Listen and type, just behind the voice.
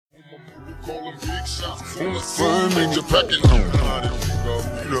On the sun, major packing.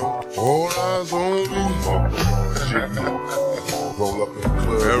 All eyes on me. Roll up in the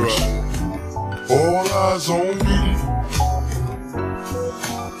club. All eyes on me.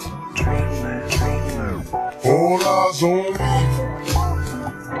 All eyes on me.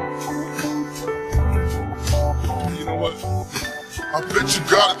 You know what? I bet you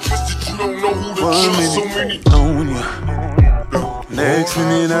got it twisted. You don't know who to trust. So many on ya. Next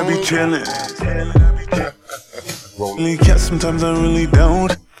minute I be chillin'. Really cat, sometimes I really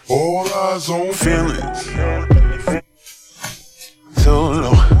don't. All eyes on feelings so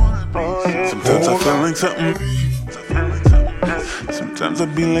low. Sometimes I feel like something. Sometimes I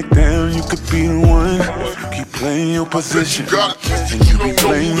be like, damn, you could be the one. You keep playing your position, and you be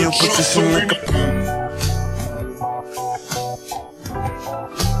playing your position like a.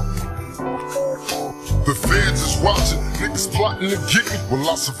 The feds is watching, niggas plotting to get me. Will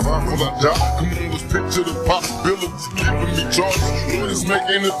I survive? Will I die? Come on, let's picture the possibilities. Giving me charges, lawyers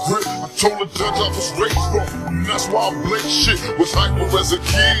making a grip. I told the judge I was raised wrong, and that's why I blame shit. Was hyper as a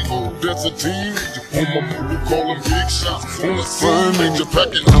kid, old as a teenager. On my move, calling big shots. On the sun, major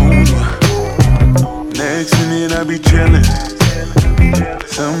packing on ya. Next minute I be chillin'.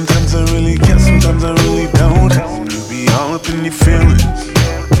 Sometimes I really care, sometimes I really don't. You be all up in your feelings.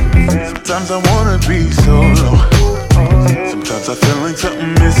 Sometimes I wanna be solo. Sometimes I feel like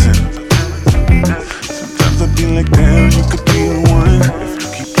something missing. Sometimes I be like, damn, you could be the one. If you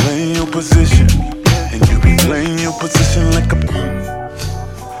keep playing your position, and you be playing your position like a.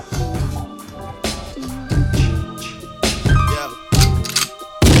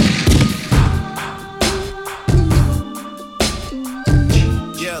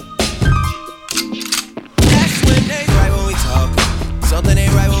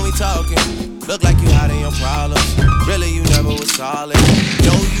 Look like you hiding your problems. Really, you never was solid.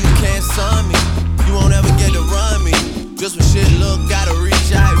 No, you can't sun me. You won't ever get to run me. Just when shit look, gotta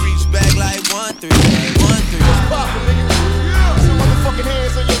reach out, reach back like 1-3, like 1-3. What's poppin', nigga? Yeah. Some motherfucking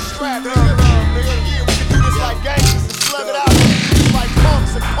hands on your strap, nigga. Yeah, we can do this like gangsters and slug it out. Like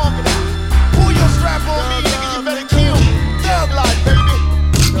punks and punkin' it. Pull your strap on me, nigga. You better kill. Thug life, baby.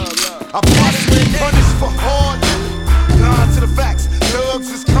 I promise we punish for hard living. Nah, to the facts. Thugs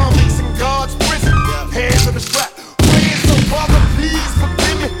is convicts in God's prison. Hands on the strap. Praying so Father, please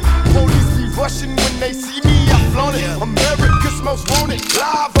forgive me. Police be rushing when they see me. I flaunt it. America's most wanted.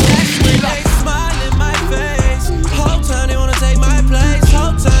 Live on TV. They smile in my face. Whole time they wanna take my place.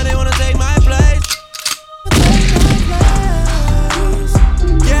 Whole time they wanna take my place.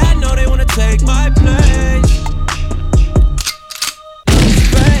 Yeah, I know they wanna take my place.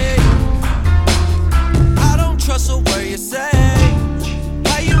 I don't trust a word you say.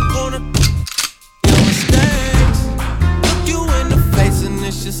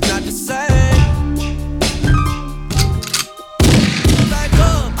 It's just not the same. Like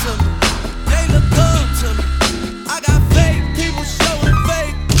up to me, they look up to me. I got fake people showing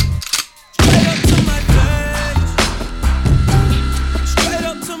fake. Straight up to my face. Straight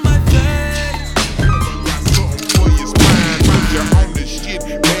up to my face. Got something for your spine. Put you on the shit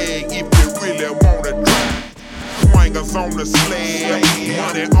bag if you really wanna drive. Swingers on the slab,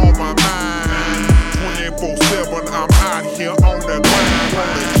 money on my mind. 24/7, I'm out here on the grind. On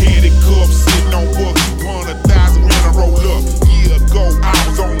the candy cup, sitting on books, 100,000 when I roll up. Year ago, I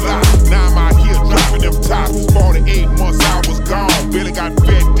was on lock. Now I'm out here dropping them tops. 48 months I was gone. Billy got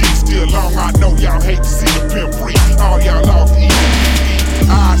fat dick still long. I know y'all hate to see the pimp free. All y'all lost to eat.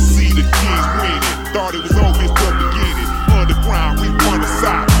 I see the kids winning. Thought it was over at the beginning. Underground, we run the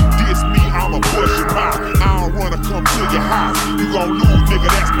side. Diss me, I'ma push your mouth. I don't wanna come to your house. You gon' lose, nigga,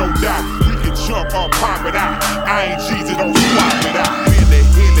 that's no doubt. Jump up, pop it out. I ain't cheesy, don't swap it out. In the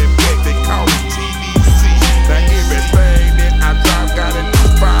hill and back, they call it TDC. Now everything that I drive got a new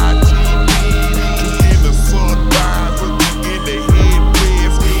 5 TV. In the sunrise, in the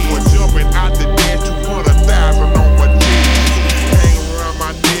headrest. When jumping out the dash, 200,000 on my jeans. Hang around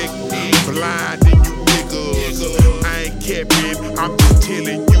my neck, blinding you niggas. I ain't capping, I'm just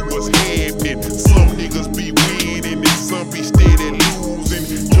telling you what's happening. Some niggas be winning and some be steady losing.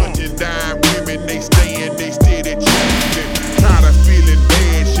 Judging dime women, they steady choosing. Tired of feeling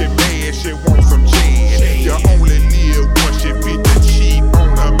bad shit, want some chance. You only live once, you fit to cheat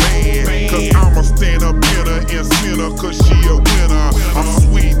on a man. Cause I'ma stand up in her and send her, cause she a winner. I'm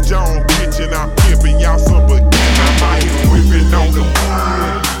Sweet John pitching, I'm pimping y'all some beginners. I'm out here whipping on the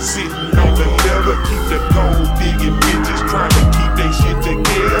wood, sitting on the leather, keep the gold digging bitches trying to keep they shit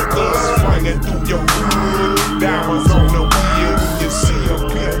together.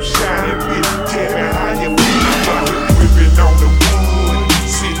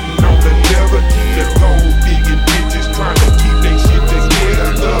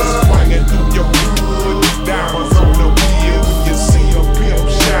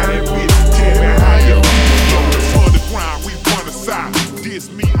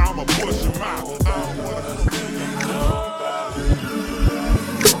 diss me, I'ma push him out. I don't wanna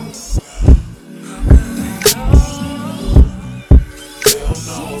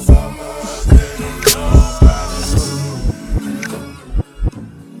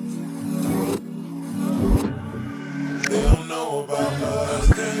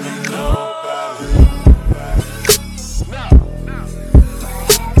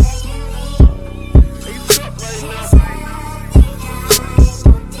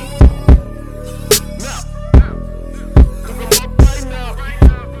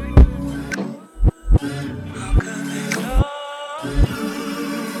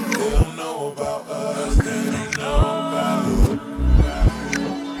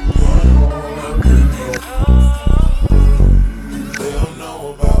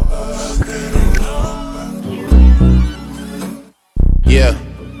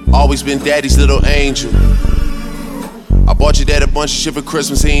always been daddy's little angel. I bought your dad a bunch of shit for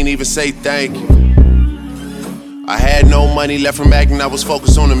Christmas, he ain't even say thank you. I had no money left from acting, I was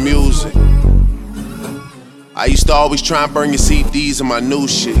focused on the music. I used to always try and burn your CDs and my new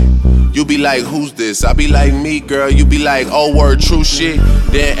shit. You be like, who's this? I be like, me, girl. You be like, oh, word, true shit.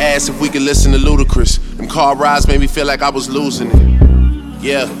 Then ask if we could listen to Ludacris. Them car rides made me feel like I was losing it.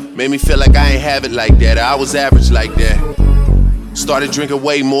 Yeah, made me feel like I ain't have it like that. I was average like that. Started drinking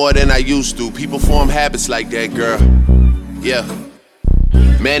way more than I used to. People form habits like that, girl. Yeah.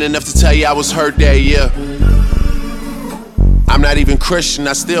 Man enough to tell you I was hurt that year. I'm not even Christian,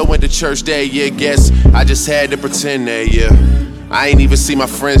 I still went to church that year. Guess I just had to pretend that year. I ain't even see my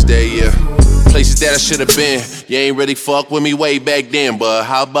friends that year. Places that I should've been. You ain't really fuck with me way back then, but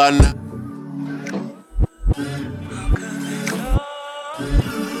how about now?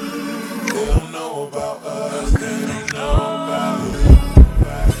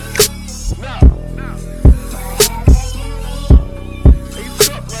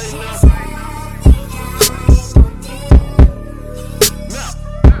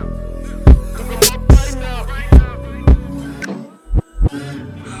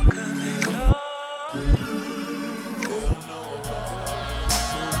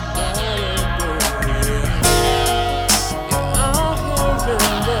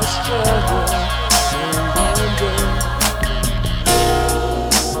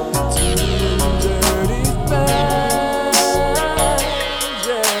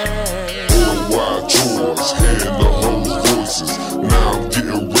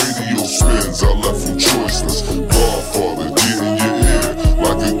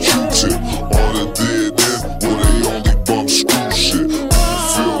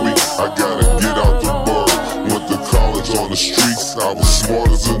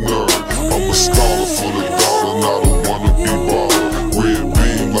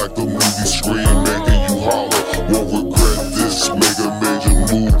 Scream, making you holler. Won't regret this,